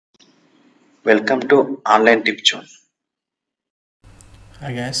Welcome to Online Tip Zone.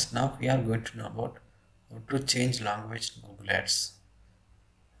 Hi guys, now we are going to know about how to change language in Google Ads.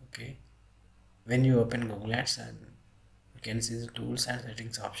 Okay, when you open Google Ads and you can see the tools and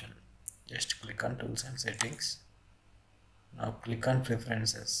settings option. Just click on tools and settings. Now click on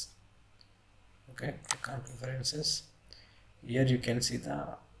preferences. Okay, click on preferences. Here you can see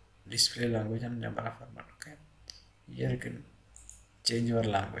the display language and number of format. Okay, here you can change your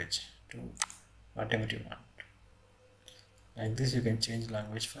language to whatever you want. Like this, you can change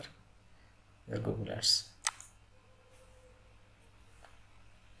language for your Google Ads.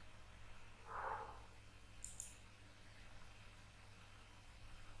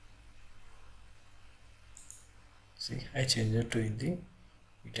 See, I changed it to Hindi.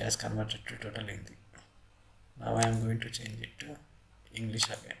 It has converted to total Hindi. Now I am going to change it to English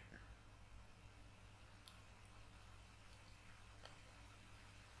again.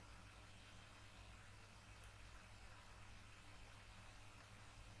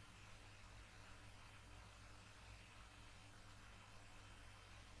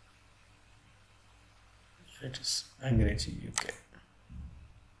 It is Angrezi UK.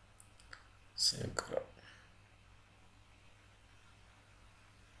 Save करो.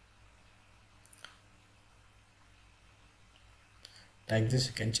 Like this,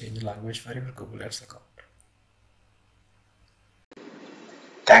 you can change language for your Google Ads account.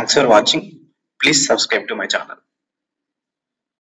 Thanks for watching. Please subscribe to my channel.